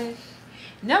yeah,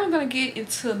 now we're gonna get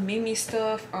into Mimi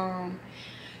stuff.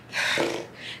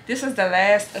 This is the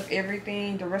last of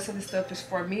everything. The rest of the stuff is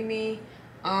for Mimi.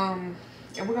 And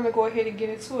we're gonna go ahead and get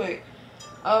into it.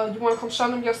 You wanna come show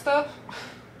them your stuff?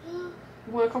 You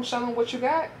wanna come show them what you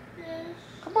got? Yes.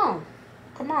 Come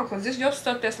on, cause this your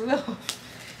stuff that's left.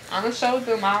 I'm gonna show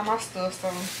them all my stuff, so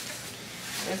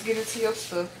let's get into your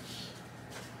stuff.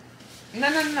 No,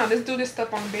 let's do this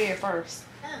stuff on the bed first.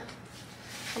 Oh.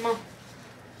 Come on.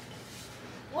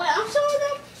 What, I'm showing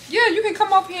them? Yeah, you can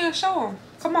come up here and show them.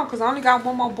 Come on, because I only got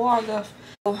one more bar left.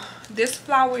 So this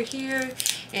flower here,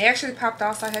 it actually popped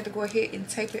off, so I had to go ahead and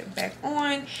tape it back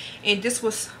on. And this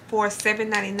was for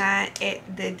 $7.99 at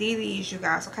the DD's, you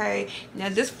guys. Okay, now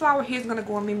this flower here is going to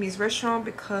go in Mimi's restroom,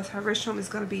 because her restroom is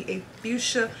going to be a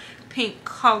fuchsia pink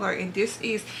color. And this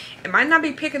is, it might not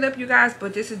be picking up, you guys,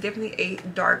 but this is definitely a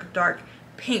dark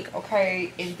pink.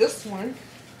 Okay, and this one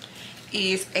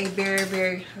is a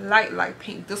very light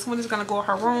pink. This one is gonna go in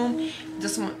her room.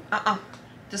 This one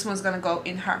this one's gonna go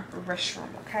in her restroom.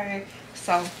 Okay,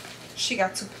 so she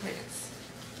got 2 plants.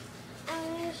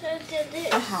 I'm gonna show you this.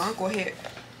 Go ahead.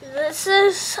 This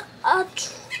is a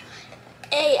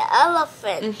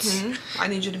elephant. I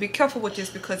need you to be careful with this,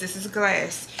 because this is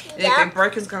glass, and if it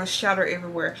breaks, it's gonna shatter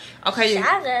everywhere. Okay,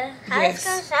 Shatter? How is it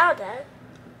gonna shatter?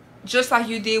 Just like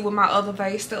you did with my other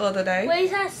vase the other day. Wait,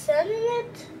 is that sun in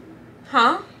it?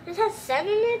 Huh? Is that sun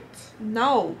in it?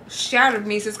 No, shattered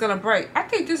means it's gonna break. I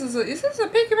think this is this a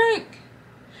piggy bank?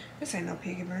 This ain't no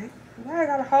piggy bank. Why I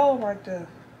got a hole right there?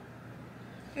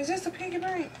 Is this a piggy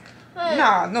bank?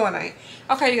 Nah, no it ain't.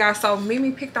 Okay, you guys, so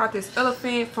Mimi picked out this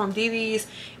elephant from DD's.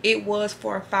 It was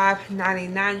for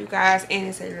 $5.99, you guys, and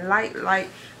it's a light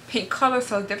pink color,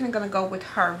 so it's definitely gonna go with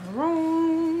her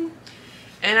room.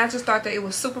 And I just thought that it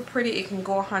was super pretty. It can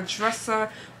go on her dresser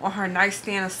or her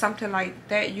nightstand or something like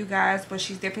that, you guys. But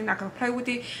she's definitely not going to play with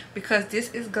it, because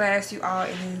this is glass, you all.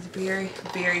 And it is very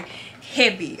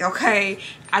heavy, okay?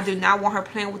 I do not want her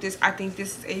playing with this. I think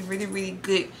this is a really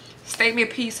good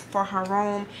statement piece for her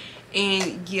room.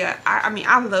 And yeah, I mean,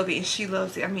 I love it, and she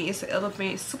loves it. I mean, it's an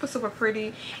elephant. It's super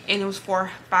pretty. And it was for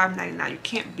 $5.99. You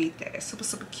can't beat that. It's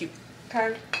super cute,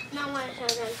 okay? Now I want to show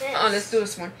them this. Let's do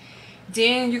this one.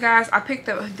 Then, you guys, I picked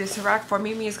up this rack for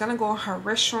Mimi. It's going to go in her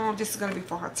restroom. This is going to be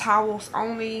for her towels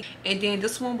only. And then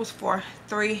this one was for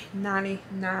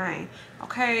 $3.99.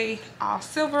 Okay, all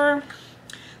silver.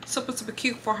 Super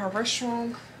cute for her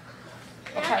restroom.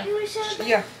 Okay,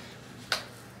 yeah.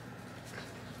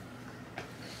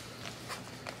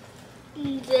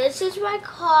 This is my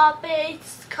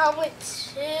carpets come with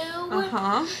 2.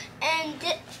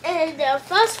 And the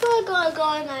first one gonna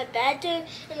go in my bathroom,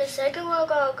 and the second one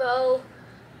gonna go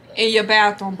in your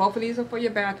bathroom. Both of these are for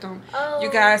your bathroom. Oh.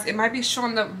 You guys, it might be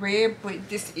showing up red, but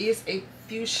this is a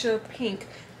fuchsia pink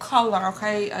color.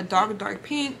 Okay, a dark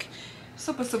pink.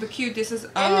 Super cute. This is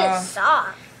and it's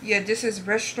soft. Yeah, this is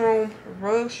restroom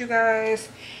rugs, you guys,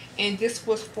 and this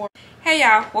was for. Hey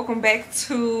y'all, welcome back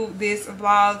to this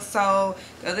vlog. So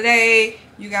the other day,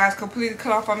 you guys completely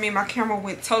cut off on me. My camera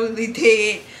went totally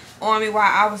dead on me while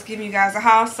I was giving you guys a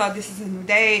haul. So this is a new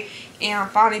day, and I'm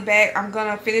finally back. I'm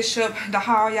gonna finish up the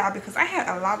haul, y'all, because I had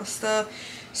a lot of stuff.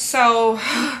 So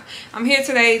I'm here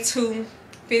today to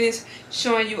finish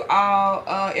showing you all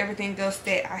everything else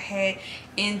that I had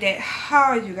in that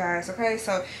haul, you guys. Okay,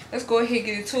 so let's go ahead and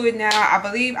get into it now. I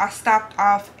believe I stopped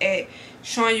off at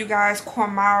showing you guys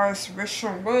Cormara's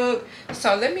restaurant rug,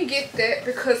 so let me get that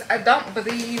because I don't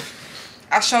believe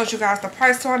I showed you guys the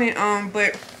price on it.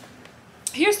 But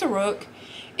here's the rug,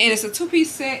 and it's a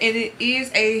 2-piece set, and it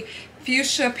is a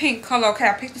fuchsia pink color. Okay,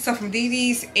 I picked this up from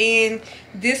DD's, and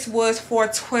this was for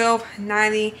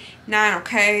 $12.99.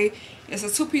 Okay, it's a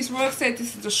 2-piece rug set.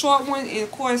 This is the short one, and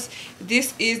of course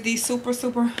this is the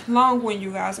super long one,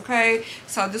 you guys. Okay,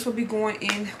 so this will be going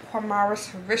in Cormara's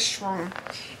restroom,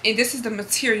 and this is the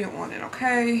material on it.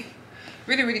 Okay,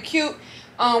 really cute.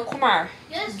 Cormara,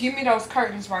 yes? Give me those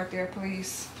curtains right there,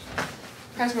 please.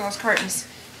 Pass me those curtains.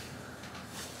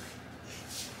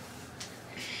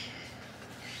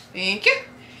 Thank you.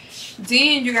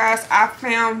 Then, you guys, I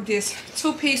found this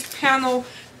 2-piece panel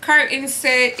curtain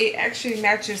set. It actually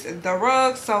matches the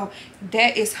rug, so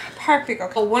that is perfect.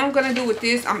 Okay, what I'm gonna do with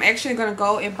this, I'm actually gonna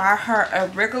go and buy her a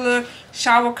regular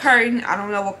shower curtain. I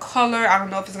don't know what color. I don't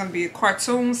know if it's gonna be a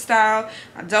cartoon style.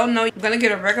 I don't know. I'm gonna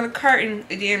get a regular curtain,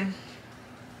 and then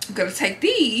I'm gonna take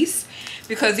these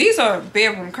because these are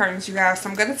bedroom curtains, you guys. So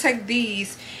I'm gonna take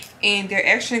these, and they're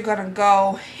actually gonna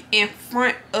go in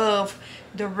front of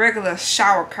the regular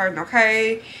shower curtain.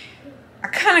 Okay, I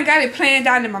kind of got it planned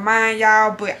out in my mind,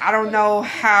 y'all, but I don't know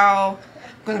how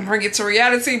I'm gonna bring it to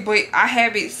reality. But I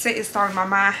have it set in stone in my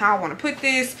mind how I want to put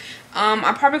this. I'm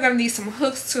probably gonna need some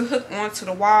hooks to hook onto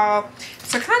the wall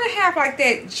to kind of have like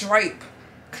that drape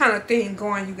kind of thing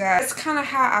going, you guys. It's kind of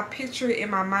how I picture it in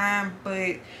my mind,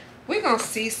 but we're gonna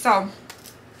see. So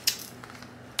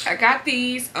I got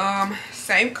these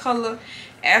same color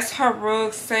as her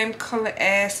rug, same color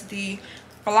as the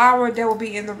flower that will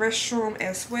be in the restroom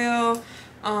as well.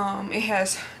 It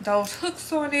has those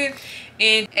hooks on it,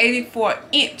 and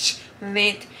 84-inch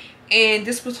length, and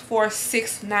this was for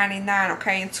 $6.99.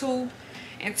 okay,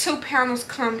 and two panels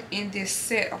come in this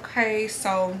set. Okay,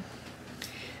 so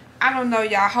I don't know,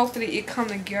 y'all. Hopefully it come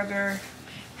together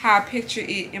how I picture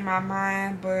it in my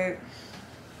mind, but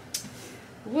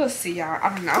we'll see, y'all. I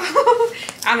don't know.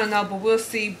 I don't know, but we'll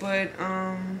see. But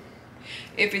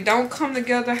if it don't come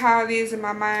together how it is in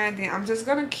my mind, then I'm just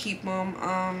gonna keep them.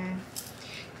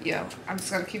 Yeah, I'm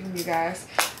just gonna keep them, you guys.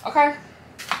 Okay,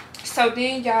 so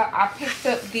then, y'all, I picked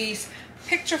up these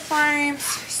picture frames.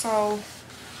 So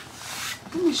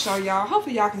let me show y'all.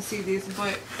 Hopefully y'all can see this,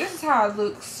 but this is how it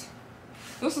looks.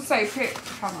 This will say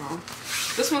hold on.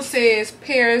 This one says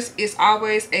Paris is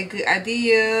always a good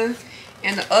idea,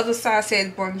 and the other side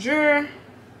says bonjour.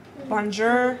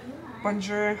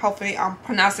 Hopefully I'm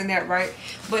pronouncing that right,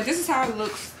 but this is how it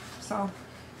looks. So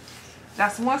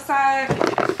that's one side,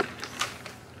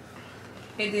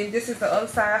 and then this is the other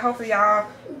side. Hopefully y'all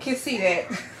can see that.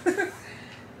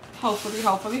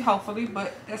 hopefully,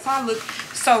 but that's how it looks.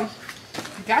 So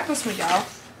got this one, y'all.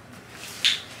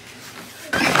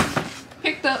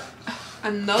 Picked up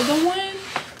another one,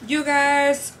 you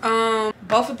guys.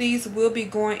 Both of these will be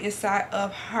going inside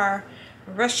of her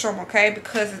restroom, okay,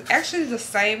 because it's actually the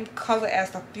same color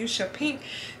as the fuchsia pink,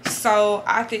 so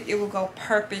I think it will go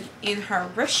perfect in her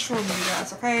restroom, you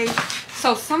guys. Okay,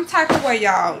 so some type of way,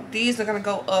 y'all, these are gonna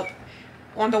go up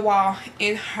on the wall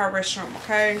in her restroom.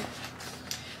 Okay,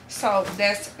 so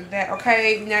that's that.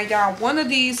 Okay, now, y'all, one of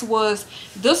these was,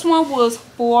 this one was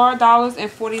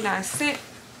 $4.49,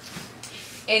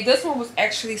 and this one was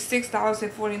actually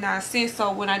 $6.49.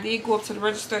 So when I did go up to the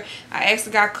register, I asked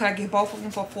the guy, could I get both of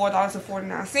them for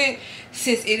 $4.49,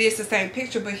 since it is the same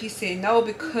picture. But he said no,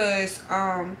 because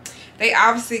they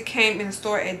obviously came in the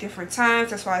store at different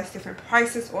times. That's why it's different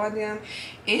prices on them,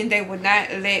 and they would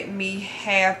not let me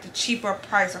have the cheaper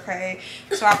price. Okay,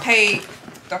 so I paid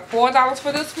the $4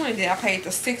 for this one, and then I paid the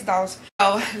 $6.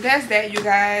 So that's that, you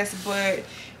guys. But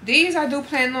these I do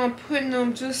plan on putting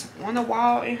them just on the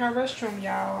wall in her restroom,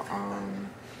 y'all.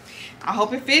 I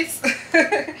hope it fits.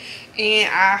 And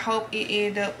I hope it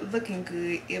end up looking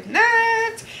good. If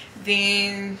not,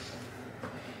 then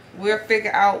we'll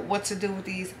figure out what to do with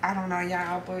these. I don't know,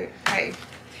 y'all, but hey,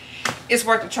 it's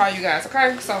worth a try, you guys.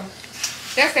 Okay, so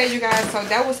that's it, you guys. So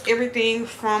that was everything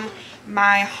from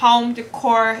my home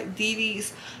decor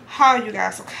DD's haul, you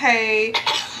guys. Okay,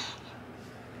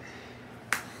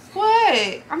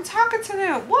 what? I'm talking to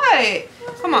them. What?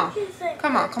 Come on. What,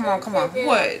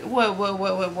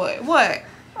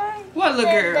 little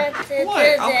girl?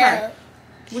 What? Okay.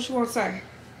 What you want to say?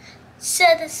 So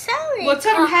the salary. Well,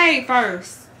 tell them hey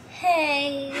first.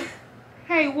 Hey.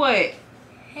 Hey, what?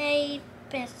 Hey,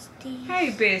 besties.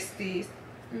 Hey, besties.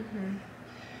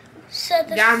 So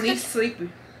the y'all need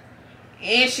sleeping.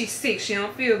 And she's sick. She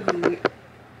don't feel good.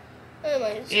 Oh,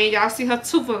 and y'all see her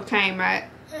tooth came out.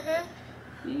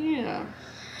 Yeah.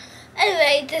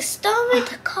 Anyway, the start with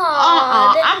the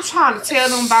card. I'm trying to tell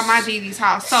them about my Didi's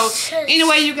house. So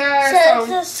anyway, you guys.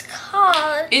 This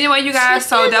card. Anyway, you guys.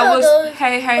 So that was.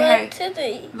 Hey.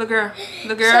 Look, girl.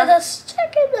 So that's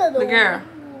chicken noodles.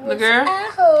 Look,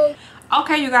 girl.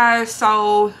 Okay, you guys.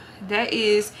 So that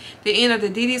is the end of the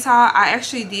Didi's haul. I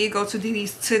actually did go to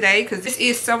Didi's today because this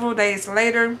is several days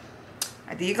later.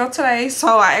 I did go today,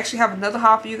 so I actually have another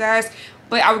haul for you guys.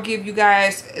 But I will give you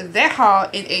guys that haul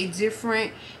in a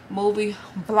different movie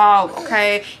vlog.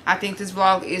 Okay, I think this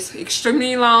vlog is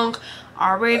extremely long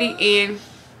already, and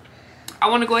I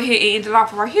want to go ahead and end it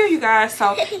off right here, you guys.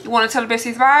 So you want to tell the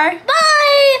besties bye?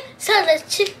 Bye. So the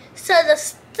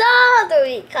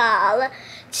story called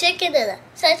chicken noodles.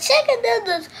 So chicken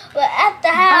noodles were at the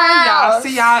house. Bye, y'all.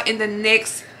 See y'all in the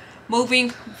next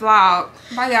moving vlog.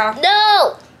 Bye, y'all.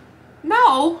 No.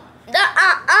 Well,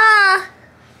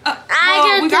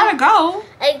 we gotta go.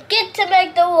 I get to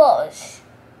make the rules.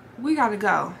 We gotta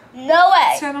go. No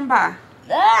way. Tell them bye.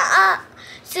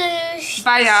 So,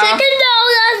 bye, y'all. Chicken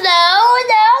noodles,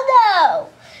 no.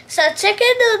 So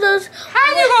chicken noodles.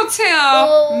 How you gonna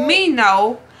tell me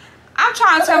no? I'm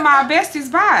trying to tell my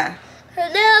besties bye.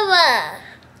 Never.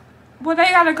 Well, they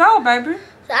gotta go, baby.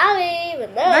 Sorry, but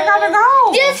no. They gotta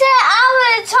go. You said I was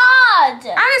in charge.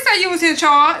 I didn't say you was in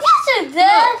charge. Yes, you did.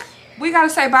 Look, we gotta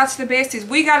say bye to the besties.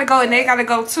 We gotta go and they gotta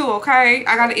go too, okay?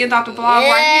 I gotta end off the vlog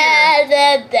right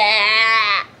here.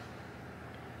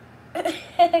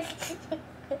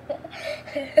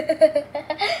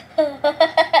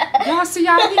 Y'all see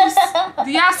y'all niece?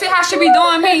 Do y'all see how she be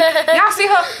doing me? Y'all see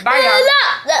her? Bye, y'all.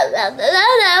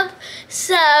 No.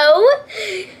 So,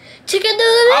 chicken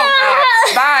noodles.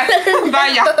 Oh, bye.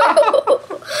 Bye, y'all.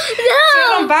 Tell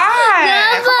them bye.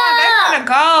 Never. Come on, they gotta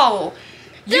go.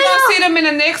 You gonna see them in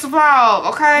the next vlog,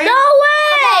 okay? No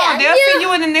way. Come on, they'll see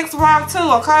you in the next vlog too,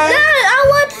 okay? No, I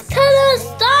want to tell them a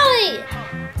story.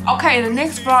 Okay, in the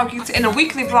next vlog, in the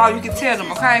weekly vlog, you can tell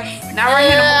them, okay? Not right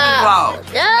here in the movie vlog.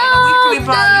 No, in the weekly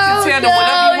vlog, you can tell them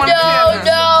whatever you want to tell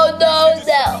them.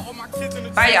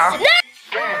 No. Bye, y'all.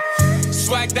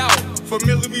 Swagged out,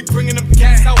 familiar, we bringing them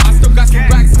gas out. I still got some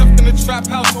racks stuffed in the trap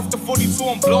house. Off the 42,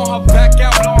 I'm blowing her back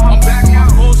out. I'm back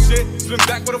out, bullshit. Spin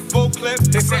back with a full clip.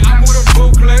 They say I'm with a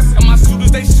full clip. And my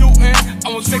shooters, they shooting. I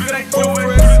won't take it, they go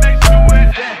for it.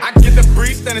 I get the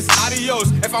breeze, then it's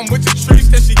adios. If I'm with your trees,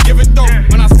 then she give it though.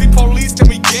 When I